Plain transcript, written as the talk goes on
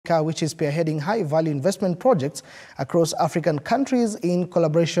Africa, which is spearheading high-value investment projects across African countries in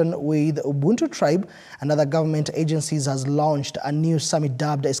collaboration with Ubuntu Tribe and other government agencies, has launched a new summit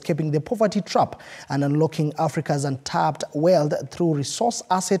dubbed Escaping the Poverty Trap and Unlocking Africa's Untapped Wealth Through Resource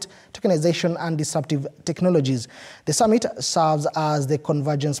Asset Tokenization and Disruptive Technologies. The summit serves as the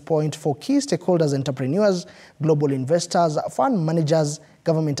convergence point for key stakeholders, entrepreneurs, global investors, fund managers,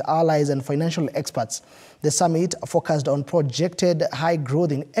 government allies, and financial experts. The summit focused on projected high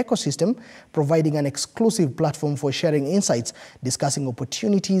growth in ecosystem, providing an exclusive platform for sharing insights, discussing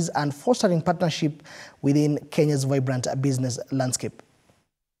opportunities, and fostering partnership within Kenya's vibrant business landscape.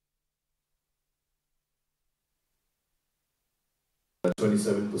 At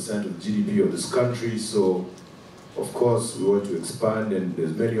 27% of GDP of this country, so of course we want to expand, and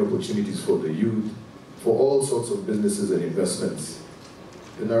there's many opportunities for the youth, for all sorts of businesses and investments.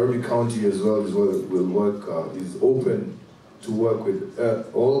 The Nairobi County as well is open to work with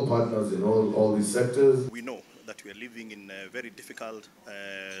all partners in all these sectors. We know that we are living in very difficult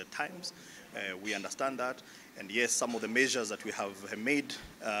times. We understand that, and yes, some of the measures that we have made,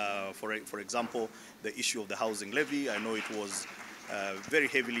 for example, the issue of the housing levy, I know it was very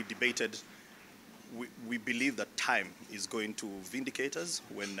heavily debated. We believe that time is going to vindicate us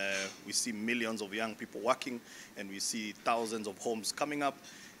when we see millions of young people working and we see thousands of homes coming up.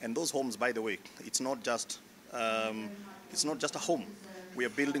 And those homes, by the way, it's not just a home. We are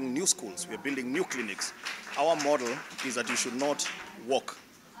building new schools, we are building new clinics. Our model is that you should not walk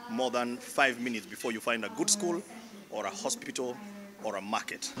more than 5 minutes before you find a good school or a hospital or a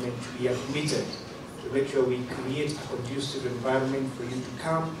market. We are committed to make sure we create a conducive environment for you to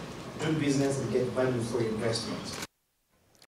come, do business, and get value for your investment.